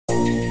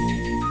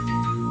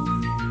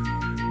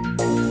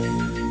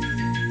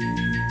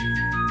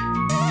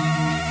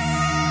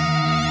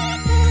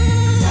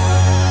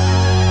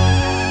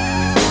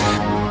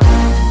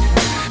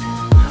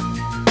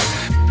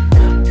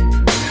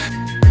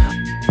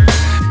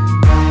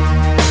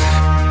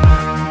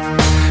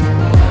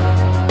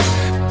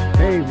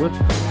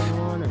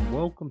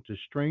welcome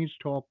to Strange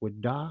Talk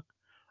with Doc.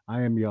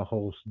 I am your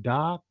host,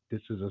 Doc.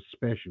 This is a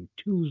special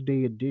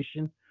Tuesday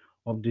edition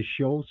of the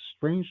show.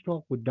 Strange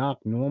Talk with Doc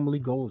normally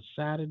goes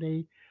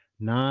Saturday,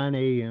 9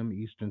 a.m.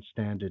 Eastern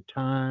Standard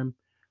Time.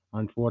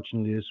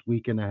 Unfortunately, this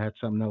weekend I had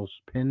something else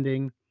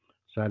pending,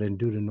 so I didn't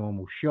do the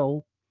normal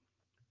show.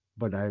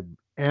 But I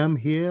am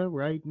here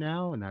right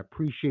now, and I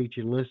appreciate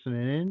you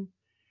listening in.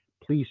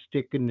 Please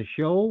stick in the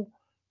show.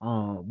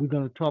 We're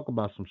going to talk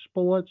about some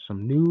sports,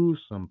 some news,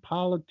 some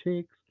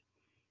politics,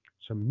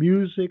 some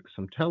music,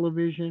 some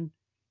television,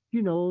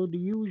 the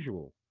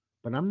usual.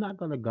 But I'm not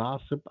going to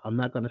gossip. I'm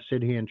not going to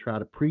sit here and try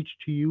to preach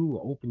to you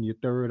or open your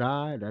third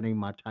eye. That ain't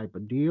my type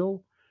of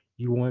deal.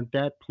 You want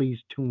that? Please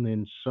tune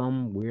in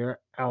somewhere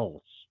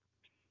else.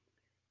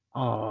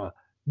 Uh,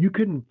 you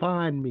can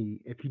find me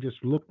if you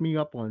just look me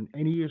up on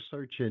any of your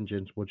search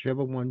engines,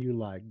 whichever one you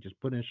like. Just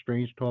put in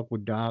Strange Talk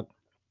with Doc.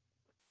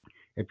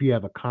 If you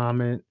have a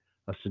comment,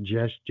 a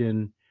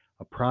suggestion,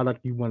 a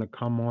product you want to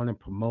come on and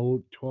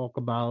promote, talk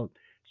about,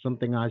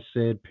 something I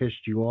said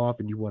pissed you off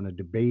and you want to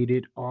debate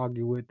it,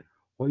 argue it,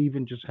 or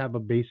even just have a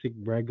basic,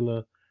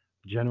 regular,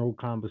 general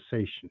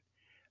conversation.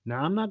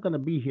 Now, I'm not going to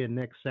be here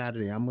next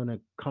Saturday. I'm going to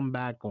come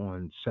back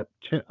on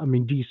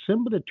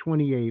December the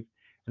 28th,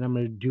 and I'm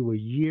going to do a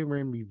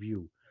year-end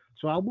review.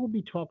 So I will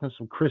be talking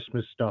some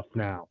Christmas stuff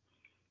now.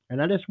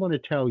 And I just want to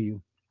tell you,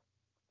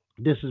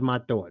 this is my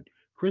thought.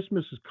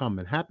 Christmas is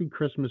coming. Happy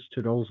Christmas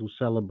to those who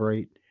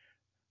celebrate.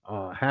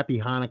 Happy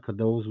Hanukkah to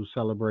those who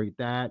celebrate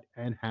that,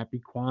 and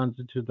happy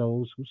Kwanzaa to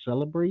those who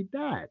celebrate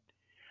that.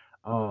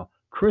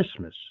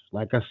 Christmas,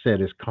 like I said,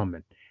 is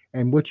coming.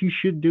 And what you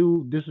should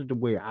do, this is the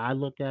way I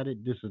look at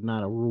it. This is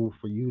not a rule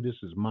for you.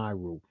 This is my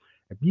rule.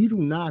 If you do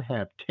not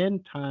have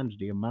 10 times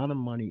the amount of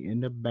money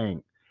in the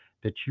bank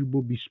that you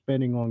will be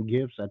spending on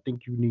gifts, I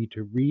think you need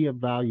to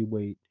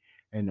reevaluate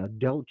and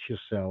adult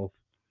yourself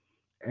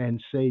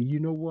and say, you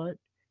know what?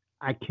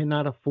 I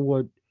cannot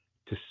afford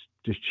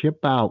to ship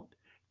out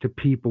to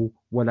people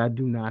what I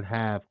do not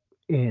have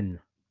in.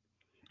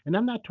 And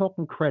I'm not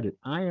talking credit.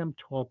 I am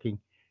talking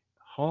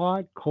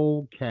hard,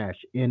 cold cash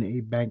in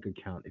a bank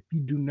account. If you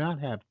do not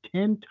have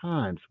 10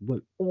 times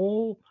with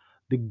all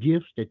the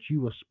gifts that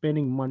you are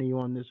spending money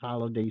on this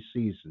holiday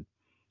season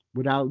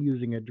without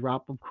using a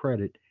drop of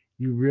credit,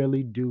 you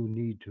really do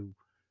need to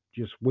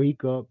just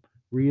wake up,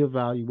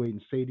 reevaluate,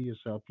 and say to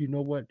yourself, you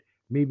know what?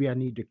 Maybe I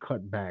need to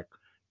cut back.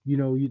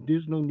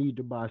 There's no need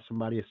to buy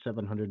somebody a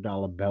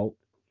 $700 belt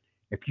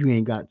if you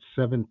ain't got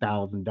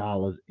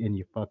 $7,000 in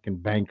your fucking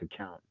bank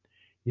account.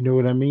 You know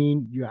what I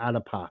mean? You're out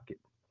of pocket.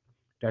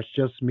 That's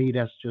just me.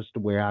 That's just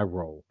the way I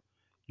roll.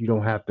 You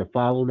don't have to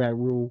follow that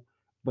rule.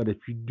 But if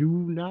you do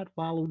not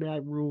follow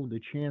that rule,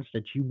 the chance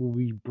that you will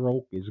be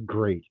broke is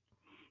great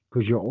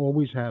because you'll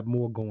always have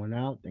more going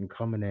out than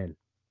coming in.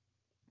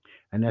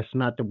 And that's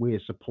not the way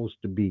it's supposed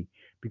to be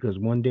because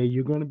one day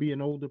you're going to be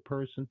an older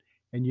person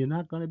and you're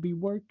not going to be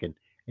working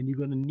and you're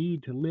going to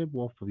need to live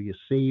off of your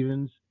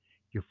savings,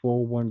 your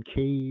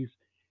 401ks,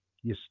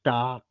 your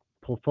stock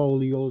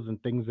portfolios,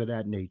 and things of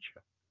that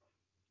nature.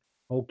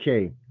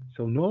 Okay,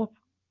 so North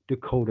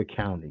Dakota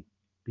County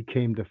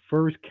became the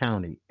first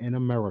county in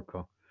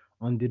America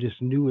under this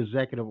new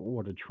executive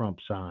order Trump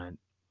signed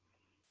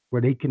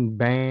where they can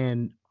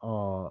ban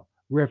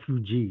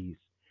refugees.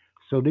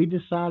 So they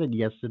decided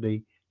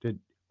yesterday that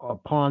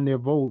upon their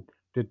vote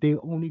that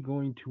they're only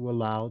going to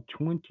allow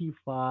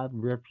 25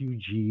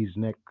 refugees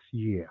next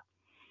year.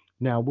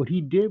 Now, what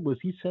he did was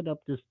he set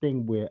up this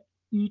thing where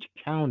each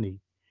county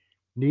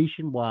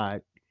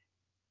nationwide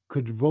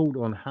could vote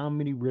on how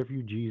many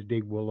refugees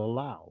they will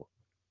allow.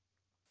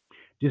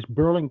 This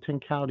Burlington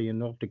County in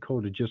North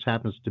Dakota just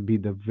happens to be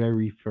the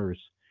very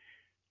first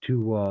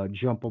to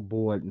jump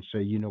aboard and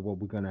say, you know what,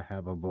 we're going to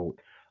have a vote.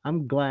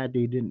 I'm glad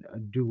they didn't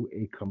do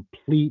a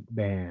complete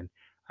ban.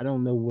 I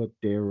don't know what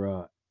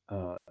their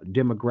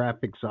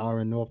demographics are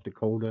in North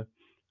Dakota.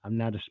 I'm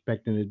not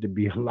expecting it to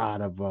be a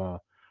lot of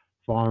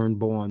foreign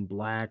born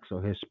blacks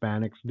or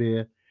Hispanics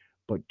there,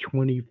 but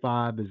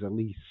 25 is at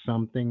least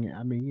something.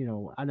 I mean,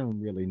 I don't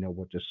really know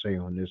what to say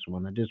on this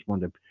one. I just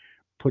want to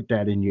put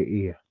that in your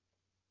ear.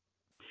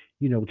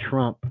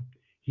 Trump,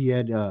 he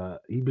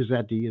was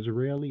at the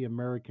Israeli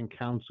American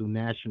Council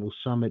National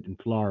Summit in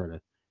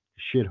Florida,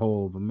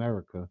 shithole of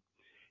America,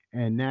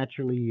 and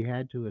naturally he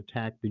had to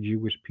attack the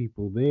Jewish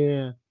people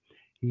there.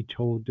 He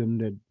told them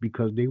that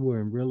because they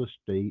were in real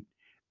estate,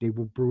 they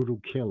were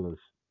brutal killers,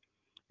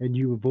 and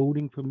you were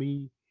voting for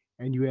me,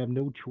 and you have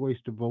no choice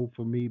to vote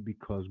for me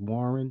because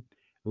Warren,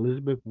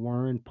 Elizabeth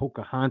Warren,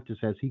 Pocahontas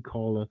as he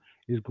called her,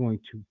 is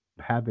going to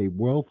have a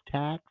wealth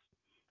tax,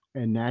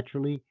 and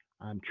naturally,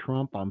 I'm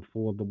Trump. I'm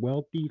for the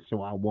wealthy,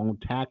 so I won't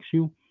tax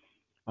you.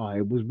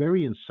 It was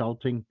very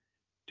insulting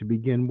to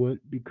begin with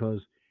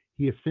because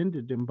he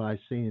offended them by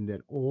saying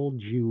that all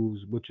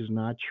Jews, which is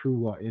not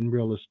true, are in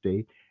real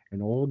estate,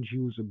 and all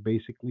Jews are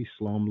basically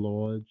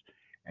slumlords,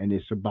 and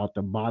it's about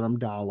the bottom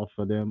dollar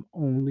for them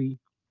only.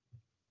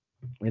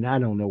 And I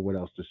don't know what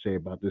else to say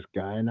about this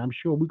guy. And I'm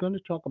sure we're going to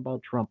talk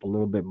about Trump a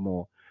little bit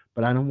more,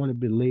 but I don't want to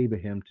belabor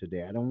him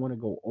today. I don't want to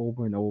go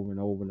over and over and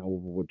over and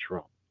over with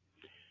Trump.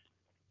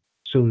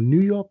 So,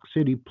 New York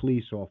City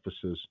police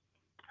officers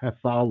have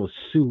filed a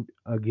suit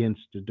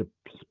against the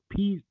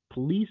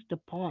police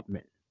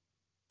department,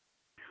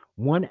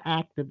 one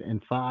active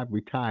and five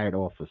retired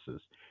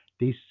officers.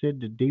 They said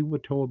that they were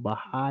told by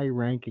high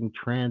ranking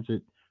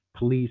transit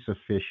police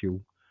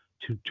official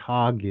to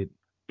target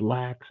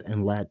blacks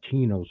and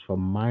Latinos for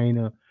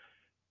minor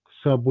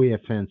subway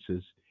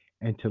offenses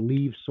and to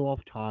leave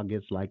soft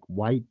targets like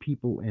white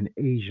people and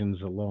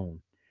Asians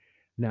alone.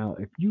 Now,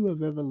 if you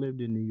have ever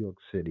lived in New York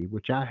City,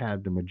 which I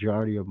have the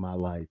majority of my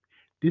life,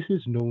 this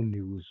is no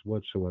news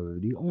whatsoever.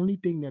 The only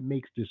thing that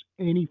makes this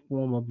any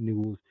form of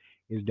news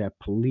is that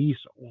police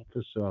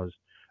officers,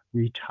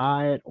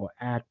 retired or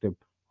active,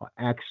 are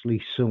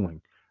actually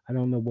suing. I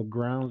don't know what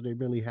grounds they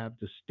really have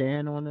to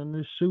stand on in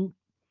this suit,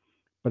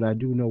 but I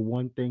do know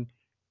one thing.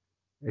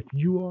 If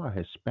you are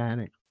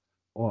Hispanic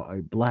or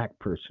a black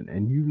person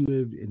and you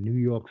live in New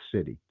York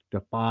City,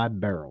 the five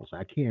boroughs,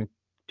 I can't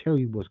tell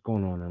you what's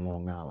going on in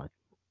Long Island.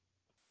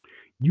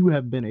 You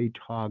have been a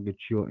target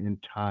your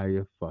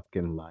entire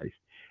fucking life.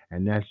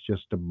 And that's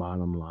just the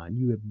bottom line.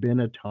 You have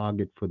been a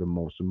target for the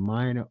most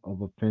minor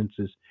of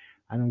offenses.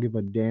 I don't give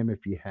a damn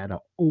if you had an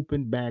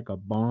open bag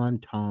of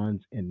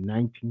Bon-Tons in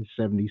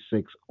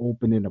 1976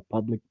 open in a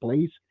public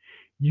place.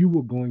 You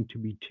were going to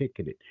be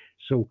ticketed.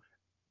 So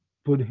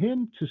for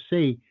him to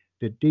say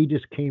that they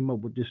just came up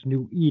with this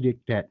new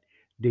edict that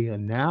they are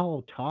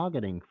now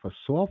targeting for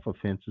soft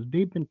offenses,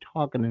 they've been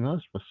targeting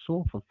us for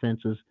soft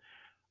offenses,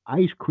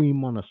 ice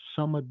cream on a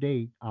summer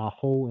day our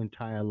whole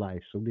entire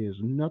life. So there's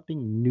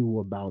nothing new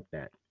about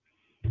that.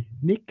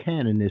 Nick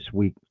Cannon this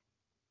week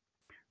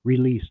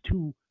released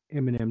two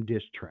Eminem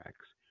diss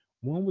tracks.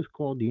 One was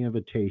called The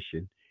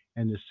Invitation,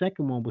 and the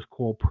second one was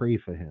called Pray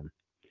for Him.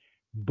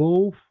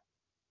 Both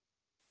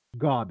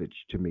garbage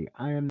to me.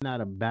 I am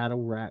not a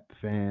battle rap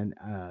fan.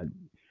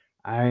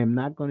 I am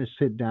not going to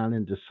sit down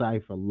and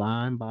decipher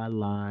line by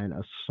line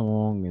a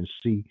song and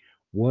see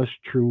what's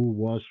true,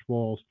 what's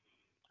false.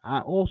 I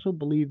also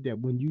believe that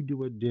when you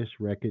do a diss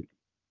record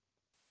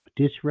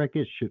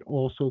should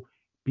also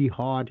be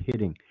hard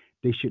hitting.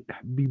 They should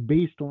be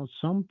based on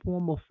some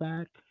form of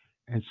fact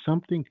and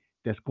something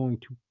that's going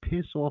to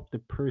piss off the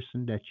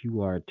person that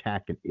you are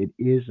attacking. It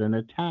is an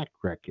attack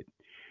record.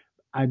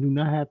 I do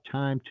not have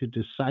time to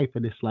decipher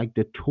this like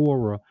the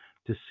Torah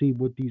to see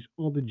what these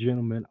other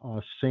gentlemen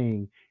are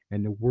saying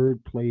and the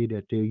wordplay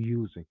that they're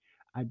using.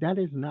 That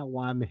is not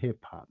why I'm a hip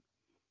hop.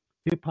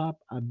 Hip hop,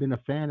 I've been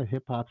a fan of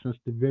hip hop since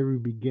the very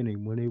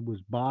beginning when it was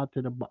bang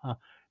to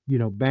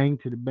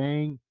the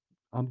bang,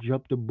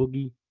 jump the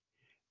boogie,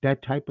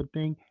 that type of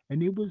thing.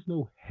 And it was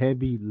no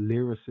heavy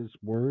lyricist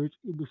words.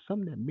 It was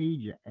something that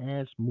made your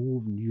ass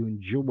move and you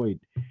enjoyed.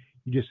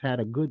 You just had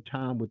a good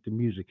time with the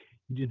music.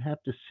 You didn't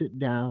have to sit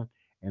down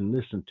and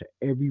listen to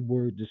every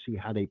word to see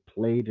how they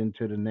played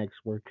into the next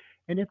word.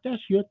 And if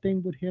that's your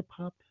thing with hip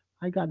hop,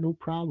 I got no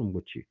problem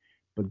with you.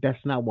 But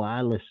that's not why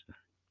I listen.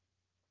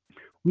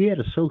 We had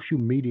a social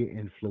media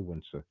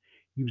influencer.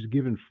 He was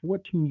given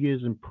 14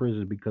 years in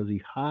prison because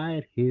he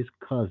hired his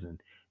cousin,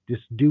 this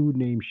dude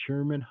named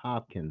Sherman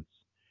Hopkins,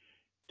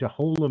 to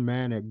hold a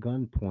man at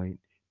gunpoint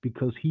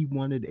because he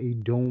wanted a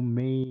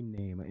domain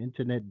name, an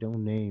internet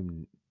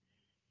domain.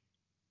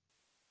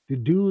 The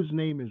dude's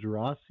name is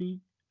Rossi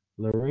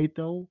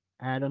Loreto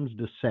Adams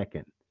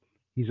II.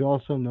 He's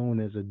also known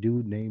as a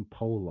dude named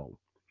Polo.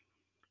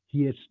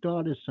 He had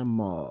started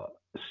some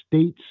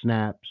state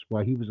snaps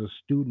while he was a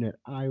student at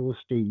Iowa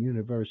State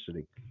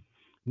University.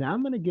 Now,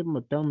 I'm going to give him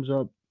a thumbs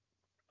up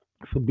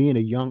for being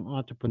a young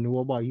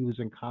entrepreneur while he was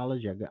in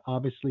college. I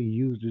obviously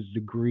used his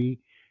degree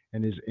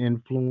and his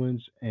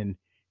influence and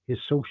his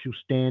social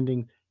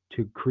standing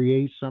to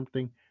create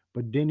something.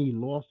 But then he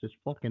lost his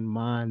fucking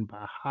mind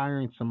by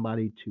hiring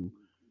somebody to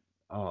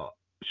uh,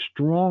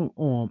 strong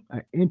arm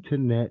an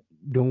internet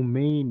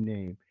domain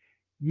name.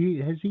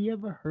 Has he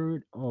ever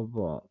heard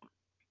of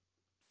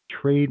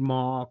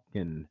trademark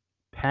and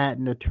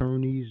patent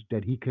attorneys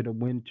that he could have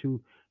went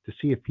to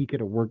see if he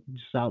could have worked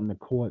this out in the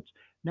courts?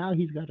 Now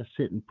he's got to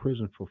sit in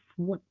prison for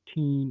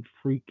 14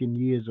 freaking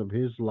years of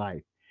his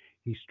life.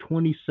 He's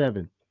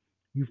 27.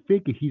 You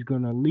figure he's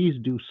going to at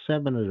least do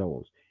 7 of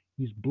those.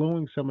 He's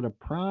blowing some of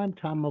the prime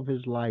time of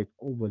his life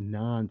over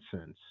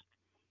nonsense,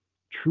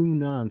 true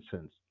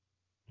nonsense.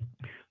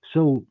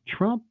 So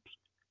Trump's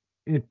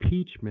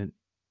impeachment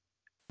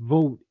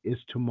vote is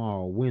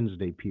tomorrow,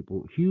 Wednesday,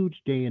 people. Huge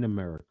day in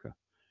America.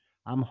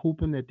 I'm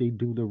hoping that they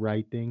do the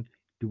right thing.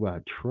 Do I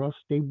trust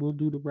they will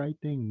do the right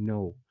thing?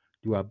 No.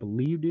 Do I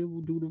believe they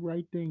will do the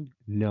right thing?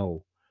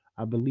 No.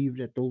 I believe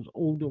that those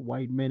older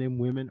white men and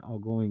women are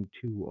going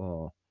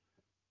to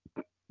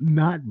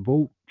not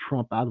vote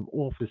Trump out of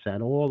office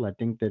at all. I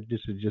think that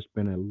this has just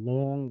been a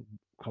long,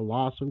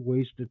 colossal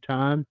waste of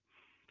time.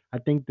 I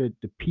think that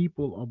the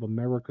people of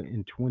America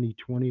in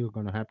 2020 are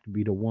going to have to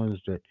be the ones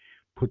that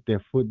put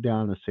their foot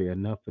down and say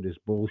enough of this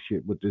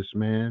bullshit with this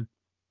man.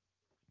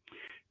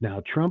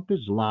 Now, Trump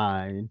is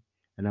lying,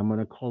 and I'm going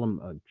to call him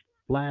a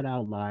flat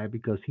out lie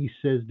because he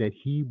says that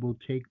he will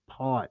take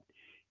part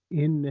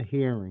in the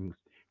hearings,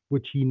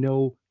 which he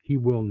know he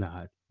will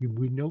not.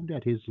 We know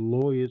that his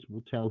lawyers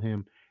will tell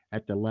him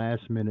at the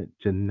last minute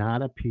to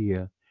not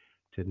appear,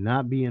 to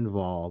not be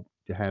involved,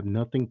 to have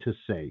nothing to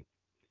say.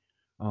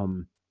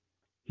 Um,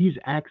 he's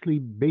actually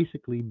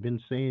basically been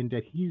saying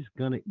that he's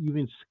going to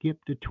even skip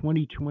the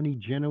 2020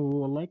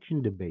 general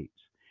election debates.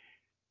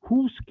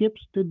 Who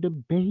skips the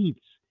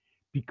debates?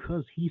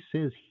 Because he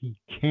says he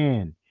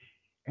can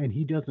and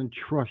he doesn't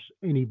trust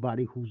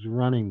anybody who's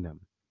running them.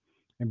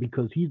 And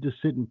because he's the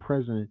sitting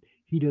president,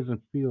 he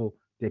doesn't feel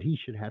that he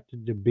should have to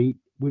debate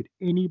with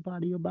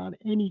anybody about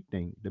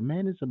anything. The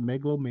man is a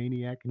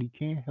megalomaniac and he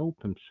can't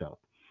help himself.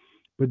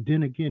 But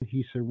then again,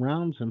 he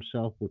surrounds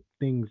himself with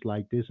things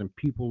like this and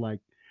people like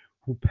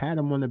who pat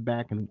him on the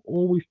back and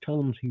always tell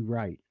him he's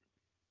right.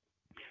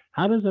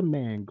 How does a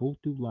man go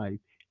through life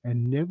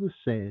and never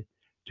say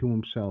to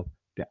himself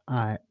that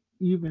I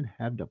even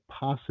have the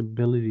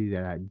possibility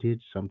that I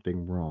did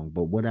something wrong,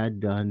 but what I've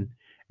done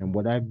and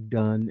what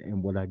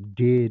I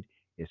did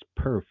is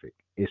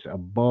perfect. It's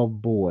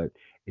above board.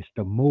 It's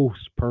the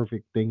most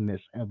perfect thing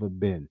that's ever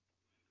been.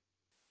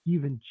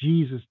 Even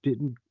Jesus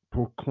didn't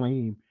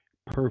proclaim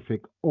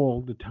perfect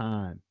all the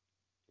time,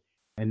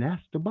 and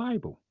that's the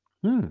Bible.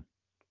 Hmm.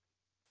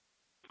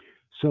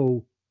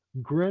 So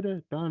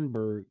Greta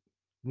Thunberg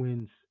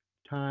wins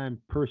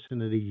Time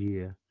Person of the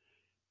Year.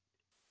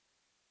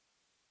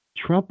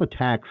 Trump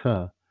attacks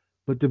her,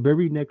 but the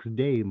very next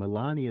day,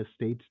 Melania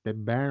states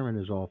that Barron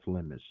is off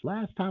limits.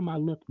 Last time I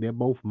looked, they're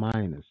both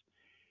minors.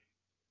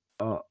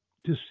 Uh,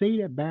 to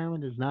say that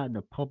Barron is not in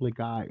the public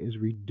eye is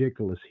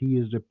ridiculous. He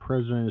is the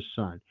president's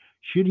son.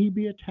 Should he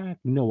be attacked?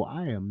 No,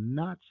 I am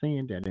not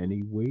saying that in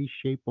any way,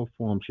 shape, or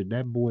form. Should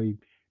that boy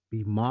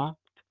be mocked,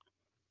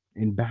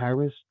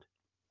 embarrassed,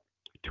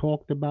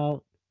 talked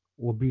about,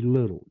 or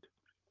belittled?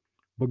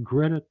 But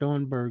Greta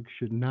Thunberg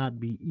should not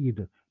be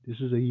either. This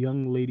is a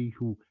young lady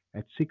who,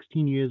 at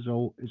 16 years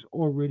old, is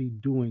already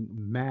doing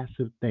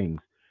massive things.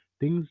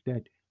 Things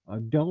that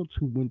adults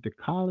who went to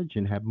college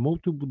and have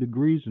multiple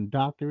degrees and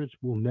doctorates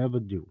will never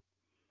do.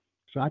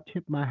 So I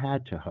tip my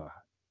hat to her.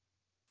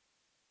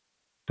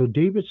 So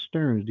David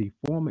Stearns, the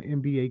former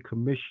NBA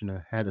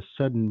commissioner, had a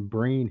sudden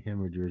brain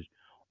hemorrhage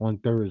on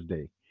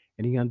Thursday,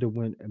 and he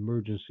underwent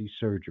emergency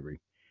surgery.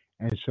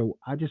 And so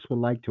I just would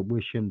like to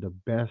wish him the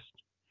best.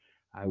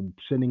 I'm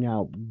sending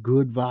out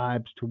good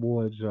vibes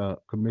towards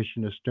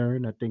Commissioner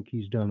Stern. I think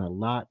he's done a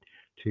lot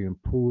to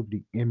improve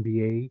the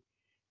NBA,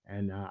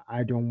 and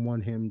I don't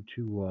want him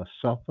to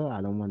suffer.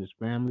 I don't want his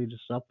family to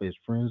suffer, his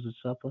friends to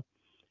suffer.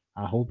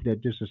 I hope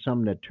that this is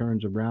something that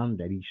turns around,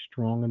 that he's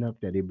strong enough,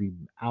 that he'll be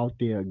out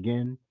there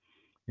again,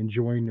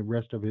 enjoying the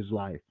rest of his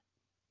life.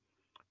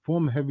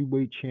 Former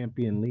heavyweight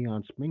champion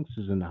Leon Spinks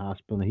is in the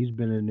hospital. And he's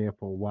been in there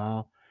for a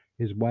while.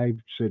 His wife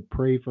said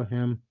pray for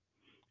him.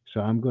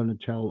 So I'm going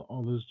to tell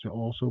others to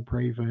also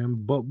pray for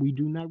him. But we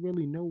do not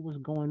really know what's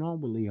going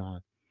on with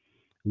Leon.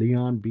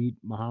 Leon beat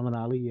Muhammad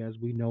Ali, as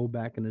we know,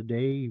 back in the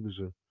day. He was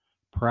a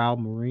proud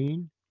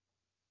Marine.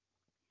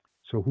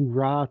 So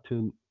hoorah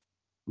to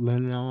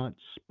Leonard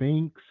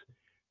Spinks.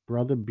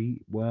 Brother,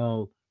 beat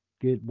well,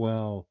 get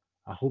well.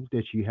 I hope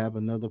that you have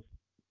another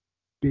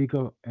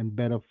bigger and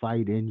better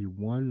fight in you.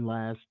 One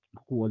last,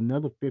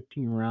 another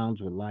 15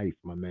 rounds of life,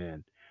 my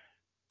man.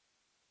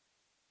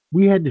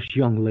 We had this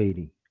young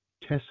lady,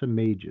 Tessa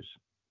Majors,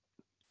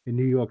 in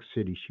New York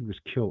City. She was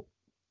killed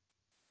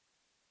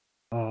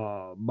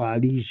by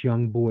these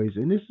young boys.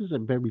 And this is a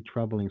very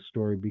troubling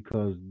story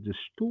because the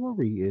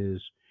story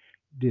is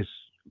this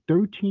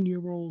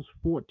 13-year-olds,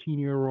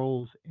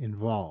 14-year-olds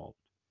involved.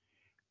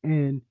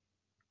 And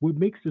what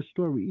makes the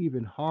story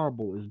even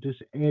horrible is this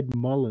Ed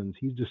Mullins.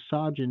 He's the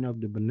sergeant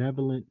of the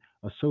Benevolent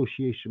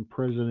Association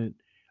president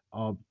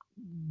of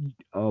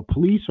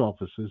police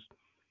officers.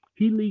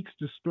 He leaks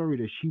the story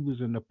that she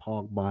was in the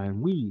park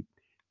buying weed.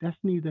 That's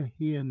neither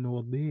here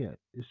nor there.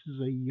 This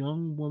is a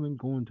young woman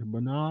going to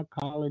Bernard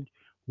College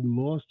who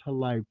lost her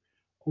life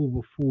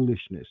over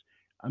foolishness.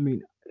 I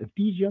mean, if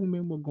these young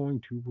men were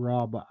going to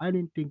rob her, I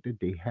didn't think that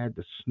they had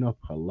to snuff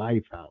her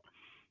life out.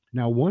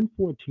 Now, one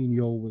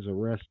 14-year-old was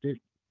arrested,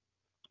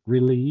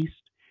 released.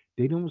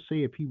 They don't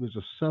say if he was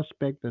a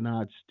suspect or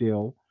not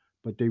still,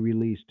 but they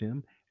released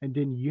him. And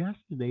then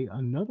yesterday,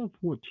 another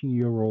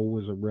 14-year-old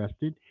was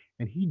arrested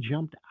and he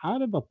jumped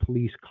out of a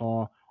police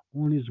car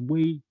on his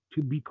way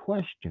to be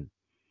questioned.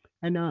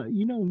 And,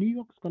 New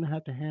York's going to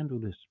have to handle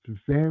this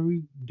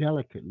very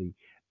delicately.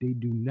 They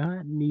do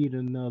not need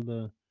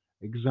another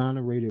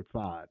exonerated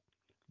five.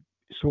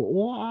 So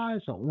all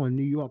eyes are on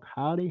New York,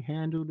 how they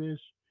handle this,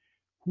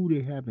 who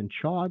they have in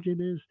charge of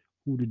this,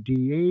 who the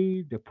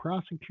DA, the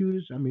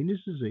prosecutors. I mean,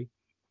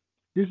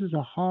 this is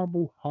a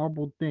horrible,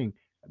 horrible thing.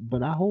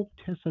 But I hope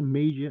Tessa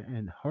Major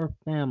and her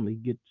family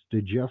gets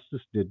the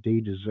justice that they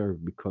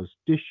deserve because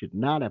this should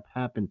not have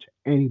happened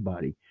to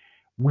anybody.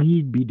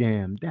 Weed be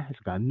damned. That has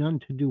got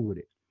nothing to do with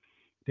it.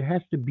 There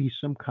has to be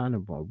some kind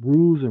of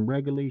rules and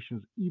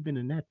regulations, even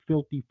in that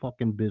filthy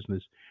fucking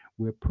business,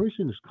 where a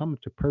person is coming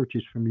to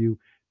purchase from you,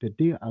 that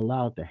they're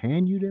allowed to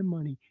hand you their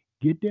money,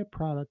 get their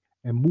product,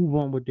 and move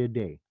on with their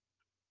day.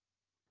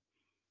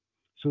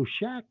 So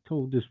Shaq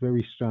told this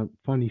very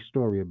funny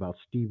story about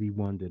Stevie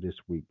Wonder this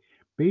week.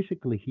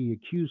 Basically, he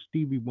accused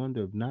Stevie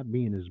Wonder of not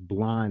being as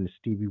blind as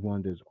Stevie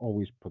Wonder is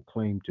always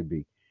proclaimed to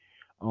be.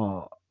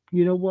 Uh,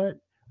 you know what?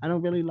 I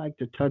don't really like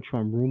to touch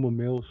on rumor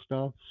mill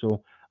stuff,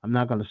 so I'm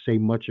not going to say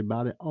much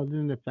about it, other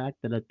than the fact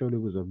that I thought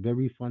it was a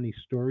very funny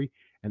story.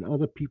 And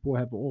other people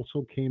have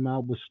also came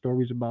out with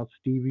stories about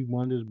Stevie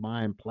Wonder's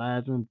buying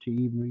plasma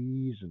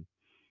TVs and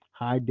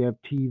high def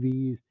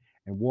TVs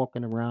and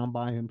walking around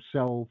by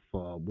himself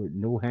with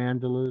no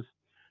handlers.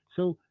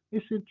 So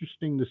it's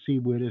interesting to see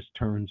where this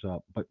turns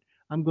up, but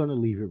I'm going to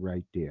leave it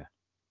right there.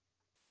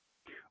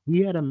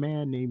 We had a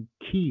man named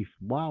Keith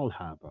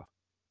Wildhaber.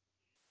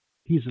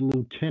 He's a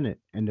lieutenant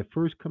and the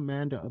first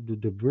commander of the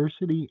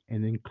Diversity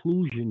and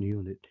Inclusion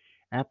Unit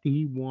after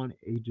he won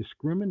a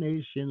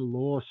discrimination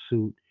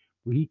lawsuit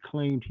where he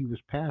claimed he was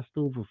passed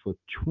over for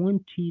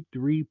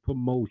 23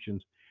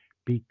 promotions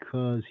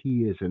because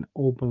he is an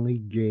openly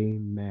gay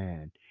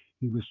man.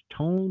 He was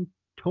told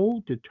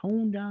to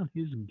tone down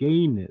his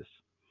gayness.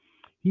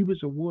 He was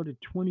awarded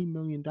 $20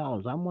 million.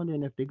 I'm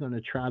wondering if they're going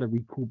to try to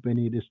recoup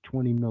any of this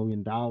 $20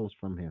 million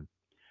from him.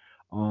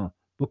 Uh,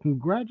 but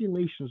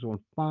congratulations on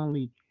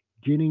finally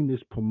getting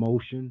this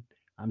promotion.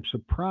 I'm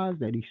surprised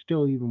that he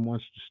still even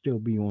wants to still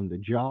be on the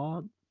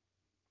job.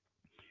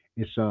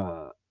 It's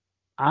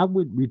I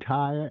would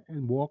retire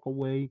and walk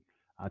away.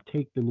 I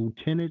take the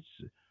lieutenant's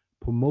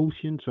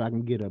promotion so I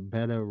can get a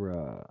better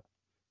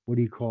what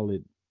do you call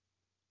it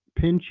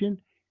pension,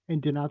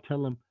 and then I'll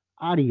tell him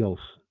adios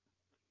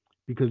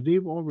because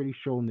they've already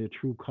shown their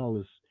true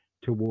colors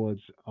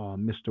towards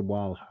Mr.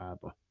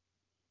 Wildhaber.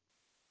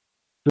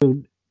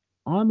 So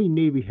Army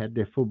Navy had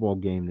their football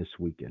game this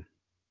weekend.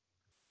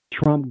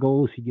 Trump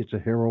goes, he gets a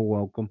hero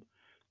welcome.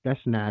 That's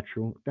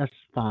natural. That's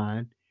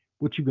fine.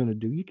 What you gonna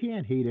do? You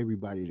can't hate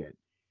everybody that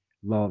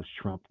loves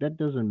Trump. That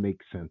doesn't make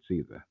sense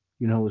either.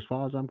 You know, as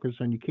far as I'm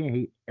concerned, you can't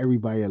hate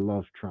everybody that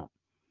loves Trump.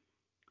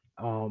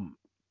 Um,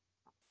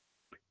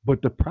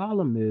 but the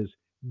problem is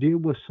there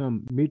were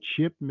some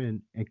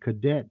midshipmen and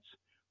cadets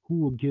who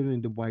were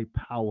giving the white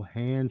power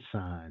hand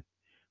sign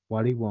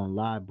while they were on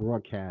live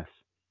broadcast.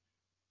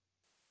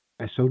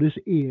 And so this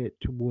aired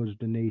towards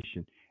the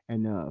nation.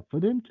 And for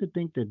them to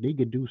think that they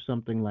could do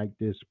something like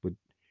this with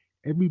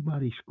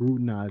everybody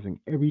scrutinizing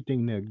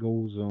everything that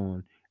goes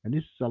on, and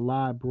this is a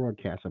live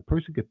broadcast. A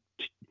person could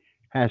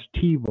has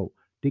TiVo.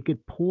 They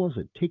could pause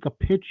it, take a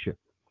picture,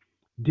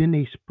 then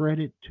they spread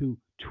it to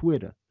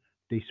Twitter.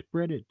 They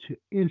spread it to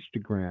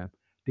Instagram.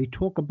 They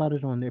talk about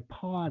it on their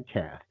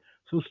podcast.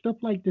 So stuff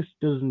like this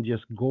doesn't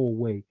just go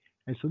away.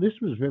 And so this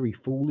was very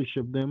foolish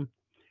of them.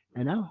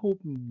 And I hope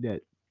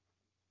that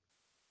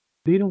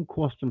they don't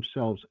cost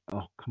themselves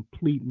a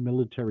complete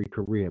military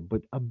career,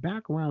 but a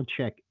background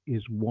check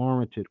is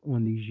warranted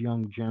on these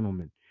young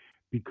gentlemen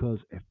because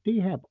if they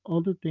have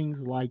other things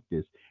like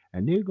this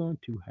and they're going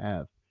to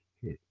have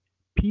eh,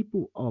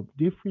 people of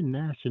different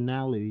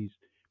nationalities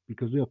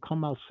because they'll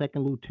come out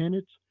second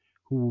lieutenants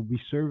who will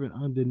be serving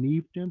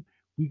underneath them,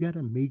 we got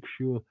to make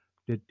sure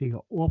that they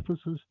are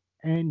officers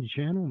and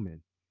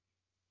gentlemen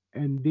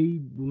and they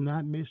will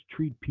not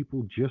mistreat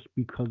people just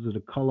because of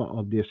the color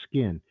of their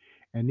skin.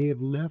 And they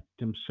have left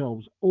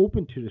themselves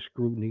open to the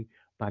scrutiny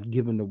by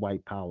giving the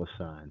white power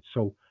sign.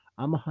 So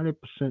I'm 100%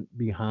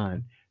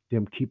 behind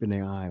them keeping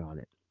their eye on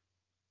it.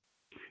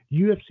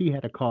 UFC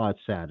had a card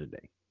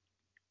Saturday.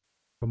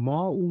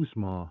 Kamal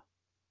Usman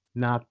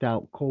knocked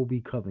out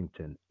Kobe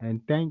Covington.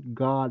 And thank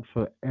God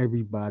for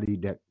everybody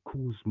that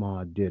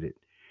Kuzma did it.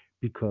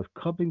 Because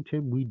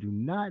Covington, we do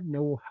not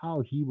know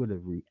how he would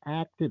have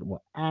reacted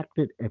or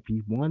acted if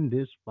he won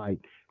this fight,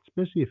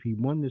 especially if he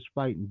won this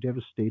fight in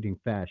devastating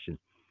fashion.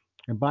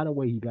 And by the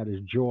way, he got his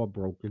jaw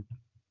broken.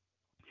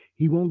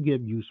 He won't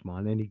give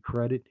Usman any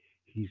credit.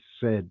 He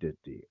said that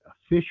the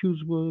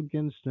officials were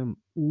against him.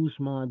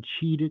 Usman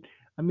cheated.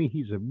 I mean,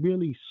 he's a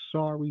really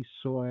sorry,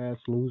 sore ass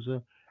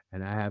loser,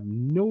 and I have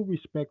no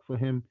respect for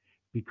him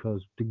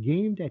because the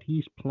game that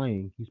he's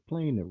playing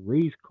the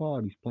race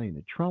card, he's playing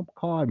the Trump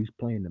card, he's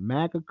playing the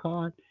MAGA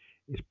card.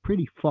 It's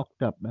pretty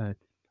fucked up, man.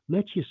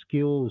 Let your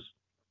skills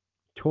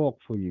talk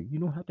for you. You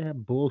don't have to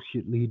have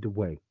bullshit lead the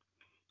way.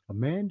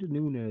 Amanda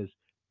Nunes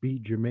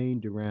beat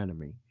Jermaine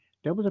Durandamy.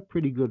 That was a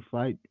pretty good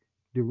fight.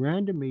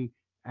 Durandamy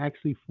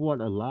actually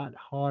fought a lot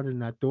harder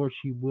than I thought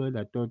she would.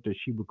 I thought that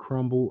she would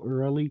crumble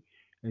early,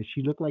 and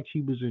she looked like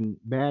she was in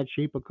bad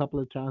shape a couple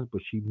of times,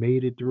 but she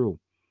made it through.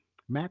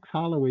 Max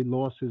Holloway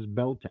lost his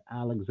belt to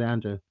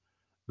Alexander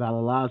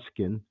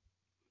Valalaskin,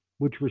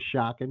 which was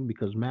shocking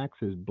because Max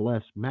is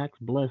blessed. Max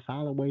blessed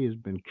Holloway has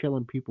been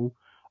killing people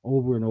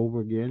over and over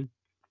again.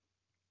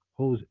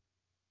 Jose,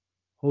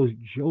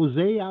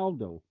 Jose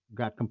Aldo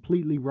got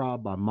completely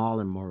robbed by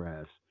Marlon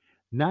Moraes.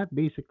 Not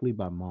basically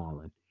by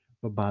Marlon,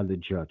 but by the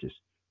judges.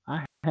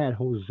 I had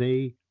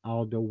Jose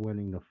Aldo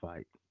winning the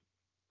fight.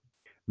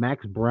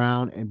 Max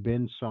Brown and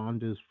Ben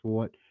Saunders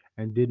fought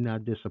and did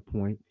not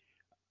disappoint.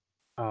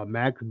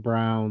 Max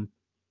Brown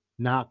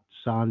knocked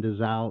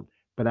Saunders out,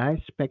 but I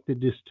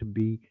expected this to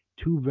be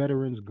two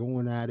veterans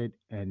going at it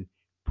and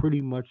pretty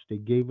much they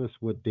gave us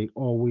what they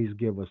always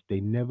give us.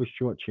 They never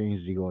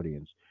shortchanged the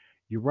audience.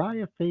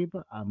 Uriah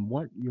Faber, I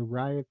want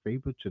Uriah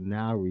Faber to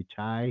now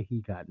retire.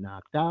 He got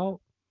knocked out.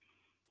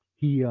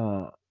 He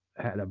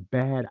had a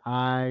bad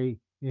eye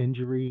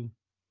injury.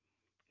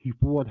 He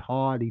fought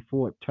hard, he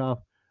fought tough,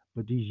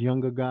 but these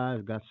younger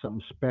guys got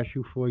something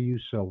special for you.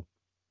 So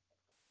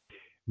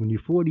when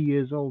you're 40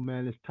 years old,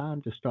 man, it's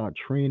time to start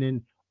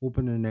training,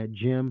 opening that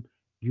gym,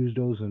 use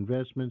those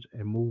investments,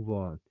 and move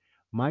on.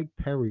 Mike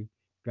Perry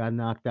got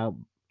knocked out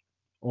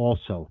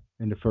also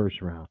in the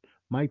first round.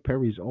 Mike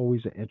Perry's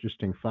always an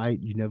interesting fight.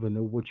 You never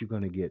know what you're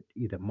going to get.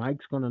 Either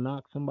Mike's going to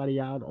knock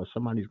somebody out or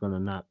somebody's going to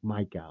knock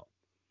Mike out.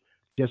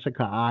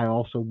 Jessica I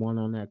also won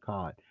on that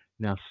card.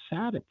 Now,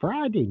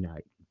 Friday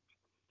night,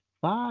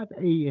 5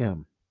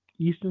 a.m.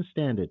 Eastern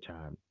Standard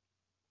Time,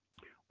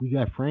 we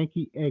got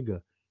Frankie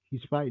Edgar.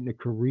 He's fighting the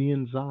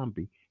Korean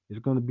Zombie. It's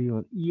going to be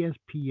on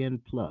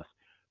ESPN Plus.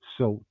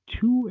 So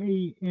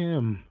 2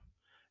 a.m.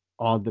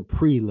 are the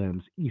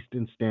prelims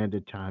Eastern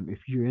Standard Time. If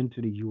you're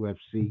into the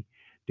UFC,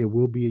 there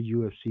will be a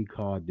UFC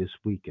card this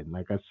weekend.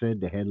 Like I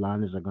said, the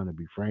headliners are going to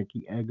be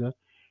Frankie Edgar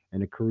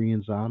and the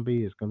Korean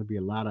Zombie. It's going to be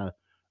a lot of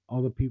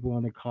other people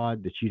on the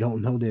card that you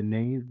don't know their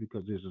names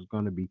because this is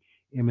going to be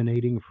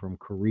emanating from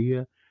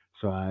Korea.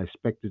 So I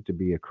expect it to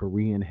be a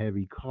Korean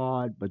heavy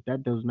card, but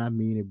that does not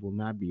mean it will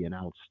not be an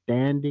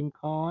outstanding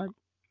card.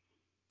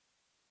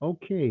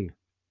 Okay,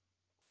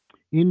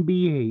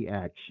 NBA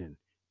action.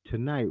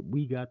 Tonight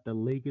we got the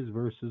Lakers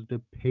versus the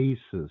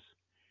Pacers.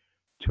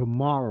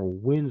 Tomorrow,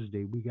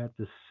 Wednesday, we got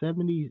the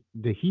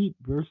Heat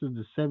versus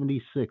the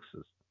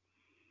 76ers.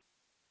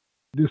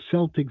 The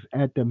Celtics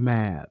at the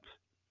Mavs.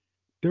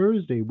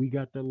 Thursday, we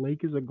got the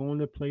Lakers are going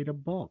to play the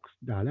Bucks.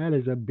 Now that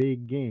is a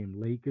big game.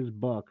 Lakers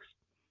Bucks.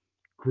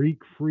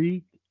 Greek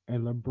Freak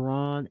and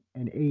LeBron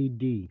and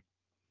AD.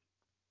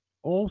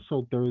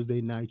 Also Thursday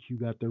night, you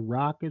got the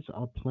Rockets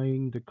are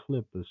playing the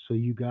Clippers. So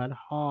you got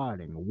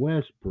Harding,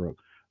 Westbrook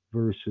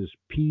versus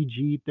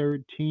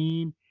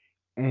PG-13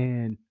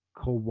 and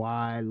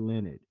Kawhi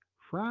Leonard.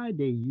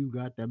 Friday, you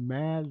got the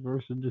Mavs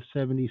versus the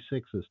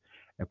 76ers.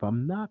 If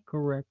I'm not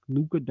correct,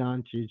 Luka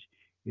Doncic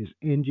is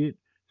injured,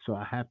 so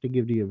I have to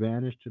give the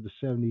advantage to the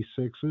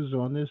 76ers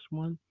on this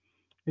one.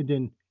 And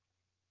then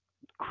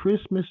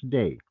Christmas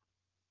Day,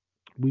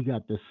 we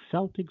got the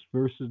Celtics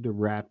versus the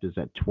Raptors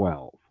at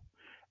 12.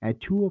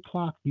 At 2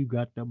 o'clock, you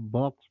got the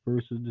Bucks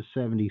versus the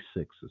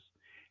 76ers.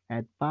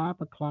 At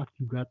 5 o'clock,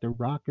 you got the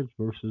Rockets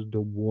versus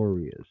the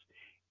Warriors.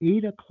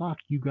 8 o'clock,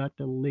 you got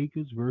the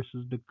Lakers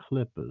versus the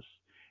Clippers.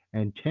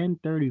 And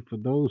 10:30 for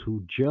those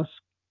who just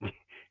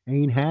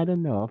ain't had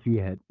enough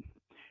yet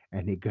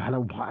and they got to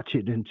watch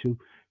it until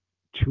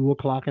 2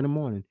 o'clock in the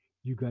morning,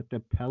 you got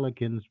the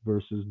Pelicans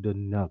versus the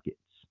Nuggets.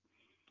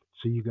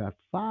 So you got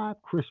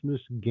five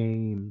Christmas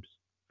Day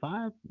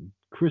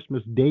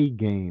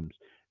games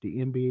the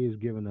NBA is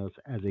giving us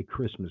as a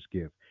Christmas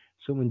gift.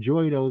 So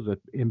enjoy those if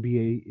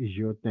NBA is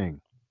your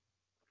thing.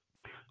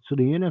 So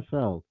the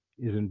NFL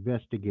is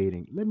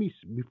investigating.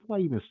 Before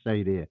I even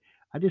say that,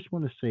 I just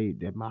want to say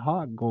that my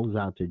heart goes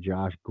out to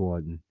Josh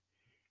Gordon.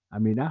 I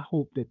mean, I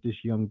hope that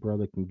this young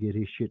brother can get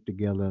his shit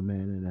together,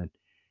 man, and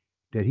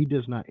that he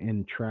does not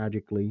end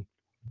tragically.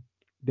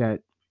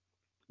 That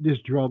this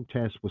drug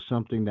test was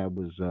something that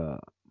was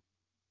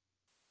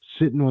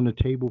sitting on the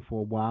table for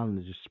a while, and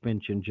the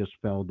suspension just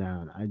fell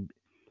down.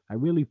 I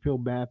really feel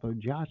bad for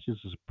Josh.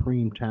 Is a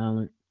supreme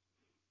talent,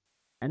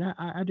 and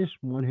I just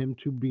want him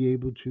to be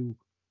able to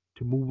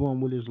move on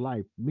with his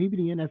life. Maybe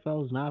the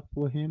NFL is not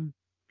for him,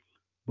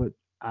 but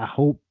I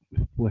hope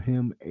for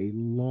him a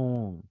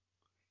long,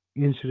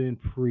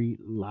 incident-free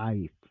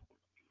life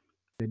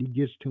that he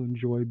gets to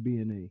enjoy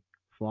being a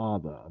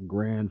father, a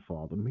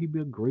grandfather, maybe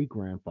a great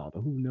grandfather.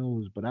 Who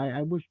knows? But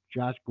I wish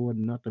Josh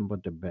Gordon nothing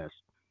but the best.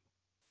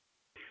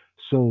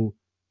 So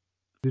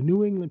the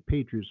New England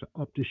Patriots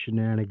are up to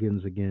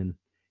shenanigans again.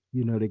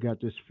 You know, they got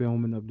this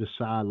filming of the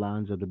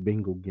sidelines of the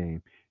Bengal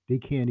game. They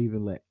can't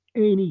even let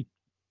any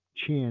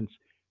chance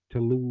to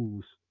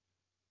lose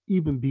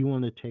even be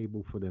on the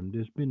table for them.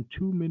 There's been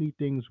too many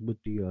things with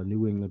the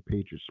New England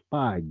Patriots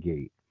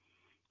Spygate,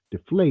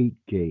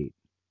 Deflategate.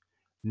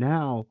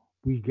 Now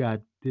we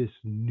got this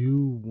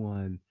new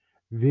one,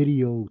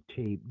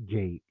 Videotape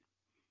Gate.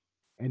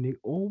 And they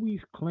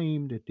always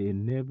claim that they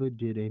never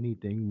did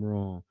anything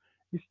wrong.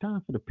 It's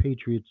time for the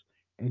Patriots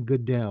and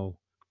Goodell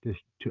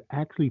to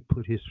actually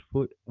put his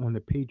foot on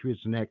the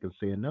Patriots' neck and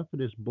say enough of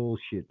this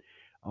bullshit,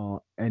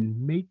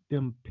 and make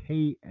them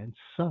pay and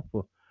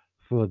suffer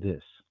for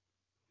this.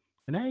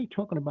 And I ain't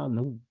talking about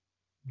no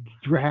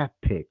draft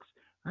picks.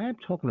 I am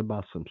talking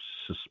about some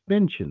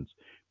suspensions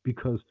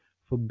because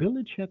for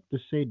Belichick to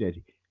say that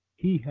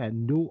he had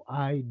no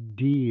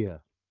idea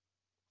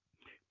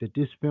that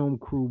this film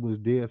crew was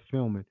there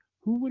filming,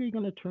 who were they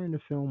going to turn the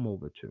film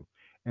over to?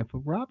 And for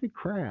Robert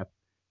Kraft,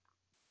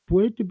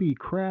 for it to be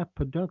Kraft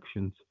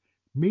Productions,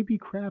 maybe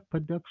Kraft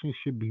Productions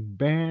should be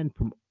banned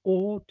from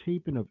all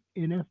taping of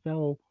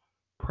NFL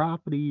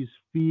properties,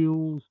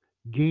 fields,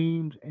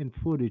 games, and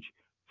footage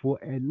for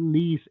at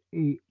least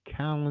a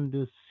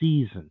calendar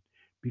season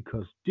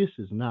because this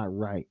is not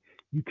right.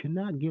 You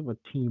cannot give a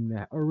team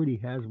that already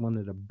has one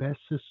of the best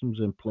systems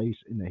in place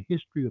in the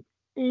history of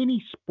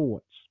any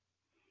sports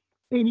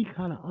any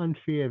kind of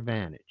unfair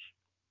advantage.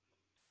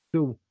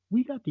 So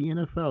we got the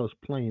NFL is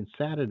playing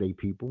Saturday,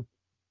 people,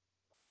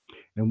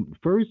 and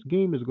first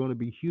game is going to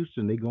be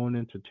Houston. They're going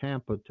into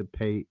Tampa to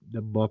pay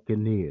the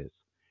Buccaneers.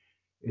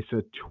 It's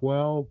a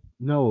 12.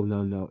 No,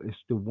 no, no. It's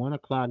the 1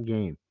 o'clock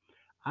game.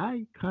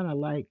 I kind of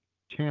like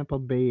Tampa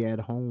Bay at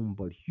home,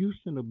 but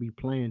Houston will be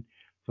playing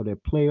for their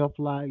playoff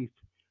life.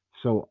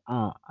 So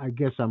I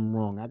guess I'm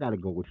wrong. I got to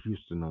go with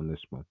Houston on this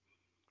one.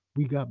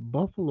 We got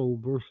Buffalo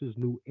versus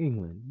New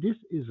England. This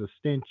is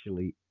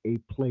essentially a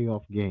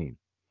playoff game.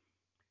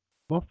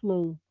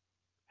 Buffalo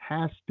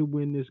has to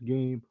win this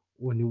game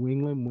or New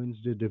England wins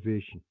the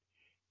division.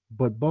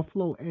 But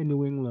Buffalo and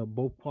New England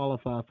both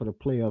qualify for the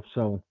playoffs.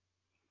 So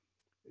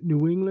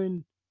New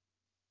England,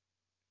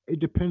 it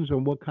depends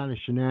on what kind of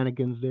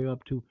shenanigans they're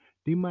up to.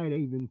 They might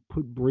even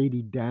put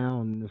Brady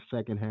down in the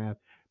second half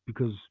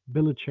because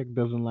Belichick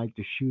doesn't like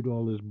to shoot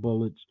all his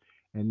bullets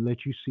and let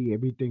you see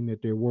everything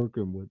that they're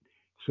working with.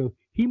 So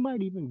he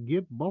might even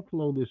give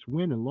Buffalo this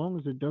win as long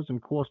as it doesn't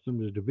cost them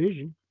the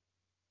division.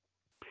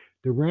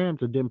 The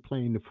Rams are then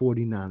playing the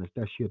 49ers.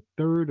 That's your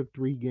third of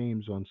three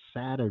games on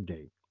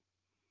Saturday.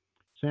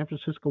 San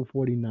Francisco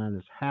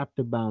 49ers have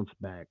to bounce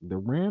back. The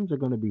Rams are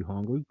going to be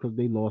hungry because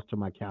they lost to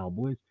my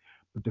Cowboys,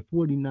 but the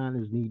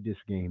 49ers need this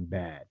game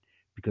bad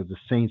because the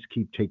Saints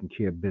keep taking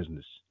care of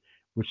business,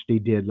 which they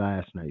did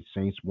last night.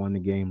 Saints won the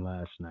game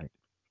last night.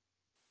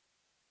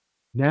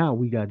 Now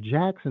we got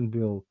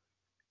Jacksonville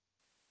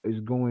is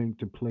going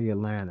to play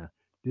Atlanta.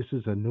 This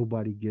is a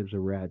nobody gives a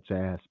rat's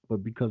ass,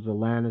 but because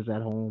Atlanta's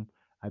at home,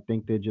 I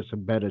think they're just a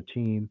better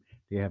team.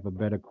 They have a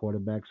better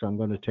quarterback, so I'm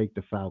going to take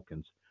the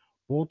Falcons.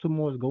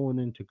 Baltimore's going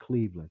into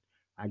Cleveland.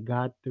 I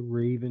got the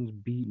Ravens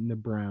beating the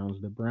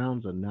Browns. The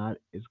Browns are not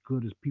as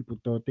good as people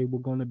thought they were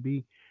going to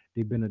be.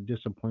 They've been a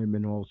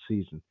disappointment all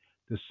season.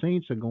 The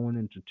Saints are going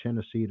into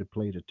Tennessee to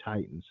play the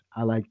Titans.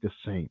 I like the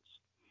Saints.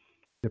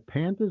 The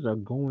Panthers are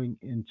going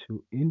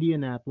into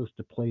Indianapolis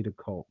to play the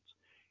Colts.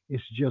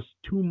 It's just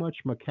too much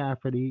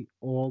McCaffrey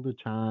all the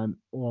time,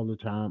 all the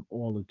time,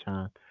 all the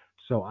time.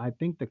 So I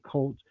think the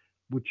Colts,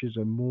 which is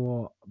a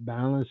more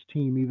balanced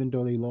team, even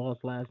though they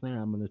lost last night,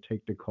 I'm going to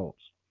take the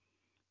Colts.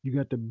 You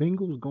got the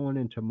Bengals going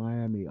into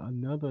Miami,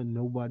 another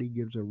nobody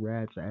gives a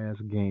rat's ass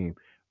game.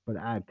 But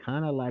I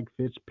kind of like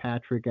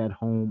Fitzpatrick at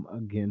home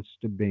against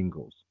the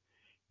Bengals.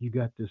 You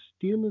got the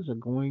Steelers are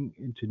going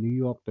into New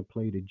York to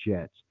play the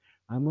Jets.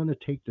 I'm going to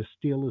take the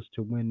Steelers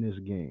to win this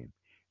game.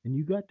 And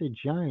you got the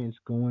Giants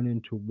going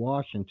into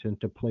Washington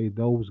to play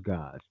those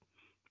guys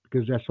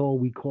because that's all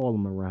we call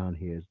them around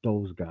here is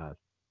those guys.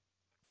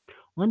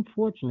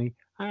 Unfortunately,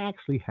 I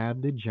actually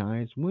have the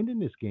Giants winning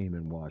this game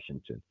in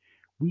Washington.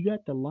 We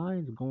got the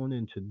Lions going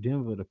into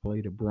Denver to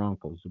play the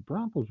Broncos. The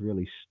Broncos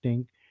really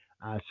stink,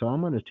 so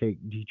I'm going to take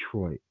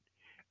Detroit.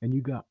 And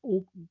you got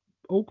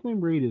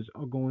Oakland Raiders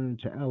are going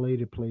into LA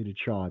to play the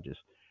Chargers.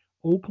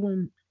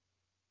 Oakland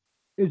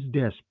is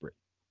desperate.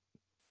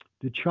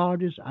 The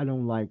Chargers I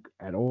don't like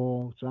at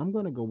all, so I'm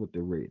going to go with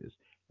the Raiders.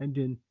 And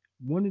then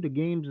one of the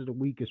games of the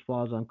week, as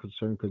far as I'm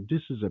concerned, because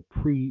this is a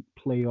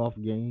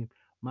pre-playoff game,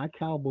 my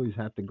Cowboys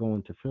have to go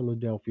into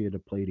Philadelphia to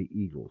play the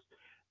Eagles.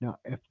 Now,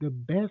 if the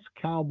best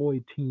Cowboy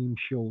team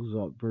shows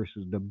up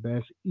versus the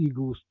best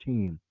Eagles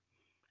team,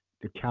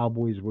 the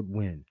Cowboys would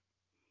win.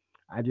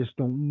 I just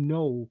don't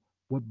know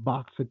what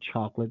box of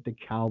chocolate the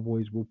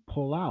Cowboys will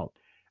pull out.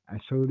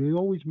 And so they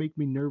always make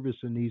me nervous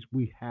in these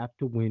we have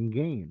to win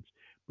games.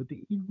 But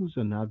the Eagles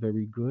are not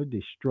very good.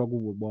 They struggle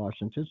with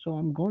Washington. So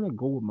I'm going to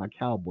go with my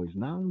Cowboys,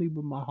 not only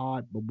with my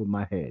heart, but with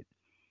my head.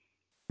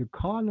 The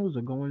Cardinals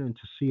are going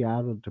into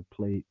Seattle to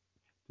play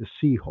the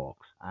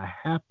Seahawks. I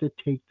have to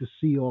take the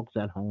Seahawks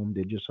at home.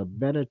 They're just a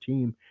better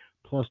team.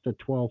 Plus the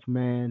 12th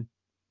man.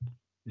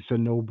 It's a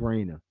no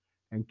brainer.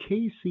 And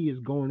KC is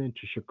going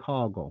into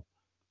Chicago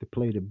to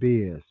play the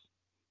Bears.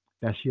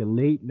 That's your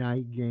late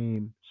night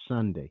game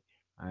Sunday.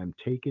 I am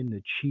taking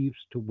the Chiefs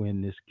to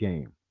win this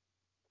game.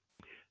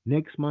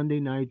 Next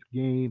Monday night's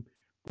game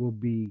will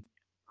be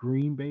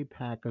Green Bay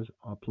Packers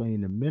are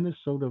playing the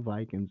Minnesota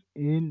Vikings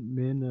in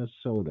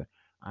Minnesota.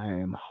 I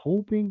am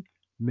hoping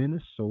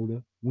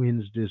Minnesota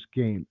wins this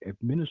game. If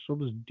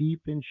Minnesota's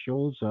defense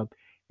shows up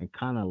and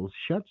kind of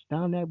shuts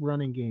down that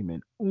running game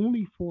and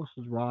only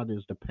forces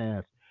Rodgers to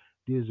pass,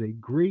 there's a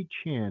great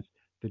chance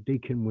that they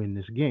can win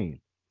this game.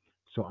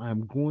 So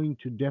I'm going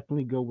to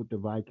definitely go with the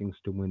Vikings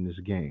to win this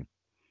game.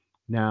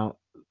 Now,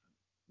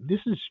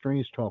 this is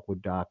Strange Talk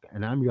with Doc,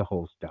 and I'm your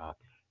host, Doc.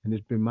 And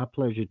it's been my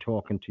pleasure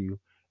talking to you.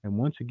 And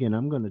once again,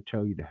 I'm going to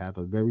tell you to have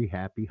a very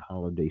happy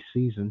holiday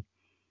season.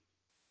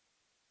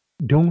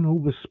 Don't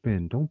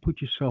overspend. Don't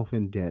put yourself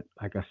in debt,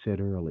 like I said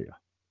earlier.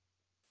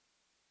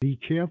 Be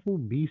careful,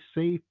 be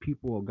safe.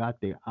 People have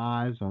got their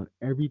eyes on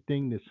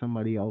everything that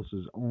somebody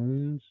else's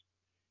owns.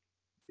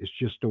 It's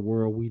just the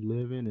world we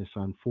live in. It's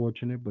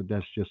unfortunate, but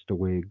that's just the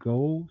way it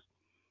goes.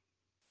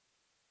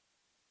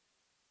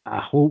 I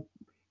hope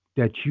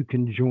that you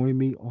can join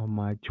me on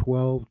my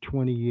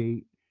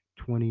 12/28/2025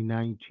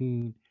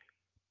 2019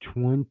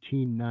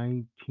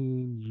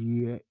 2019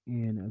 year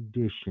in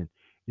edition.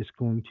 It's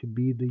going to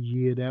be the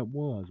year that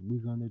was.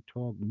 We're going to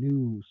talk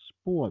news,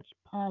 sports,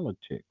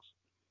 politics,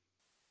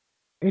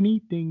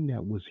 anything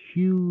that was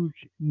huge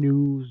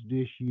news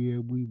this year,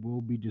 we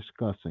will be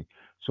discussing.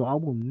 So I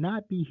will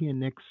not be here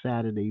next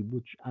Saturday,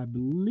 which I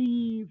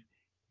believe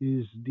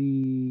is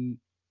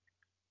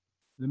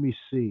let me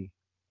see,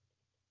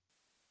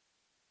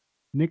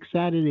 next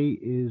Saturday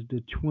is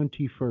the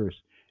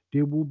 21st.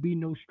 There will be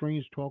no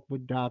Strange Talk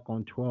with Doc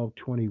on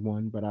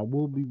 12/21, but I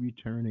will be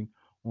returning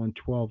on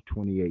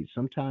 12/28.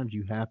 Sometimes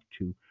you have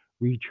to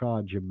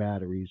recharge your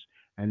batteries,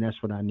 and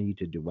that's what I need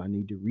to do. I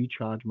need to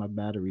recharge my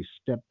batteries,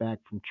 step back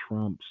from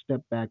Trump,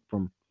 step back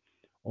from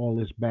all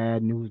this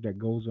bad news that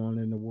goes on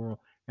in the world,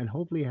 and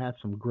hopefully have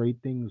some great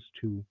things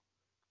to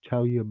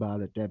tell you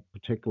about at that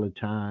particular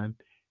time.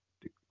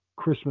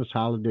 Christmas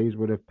holidays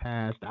would have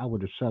passed. I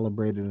would have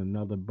celebrated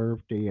another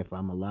birthday if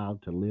I'm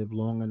allowed to live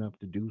long enough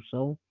to do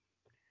so.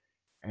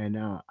 And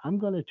I'm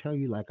going to tell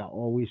you, like I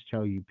always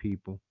tell you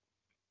people,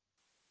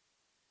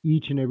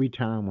 each and every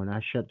time when I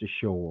shut the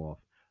show off,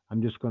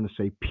 I'm just going to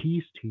say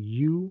peace to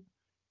you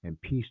and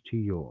peace to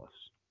yours.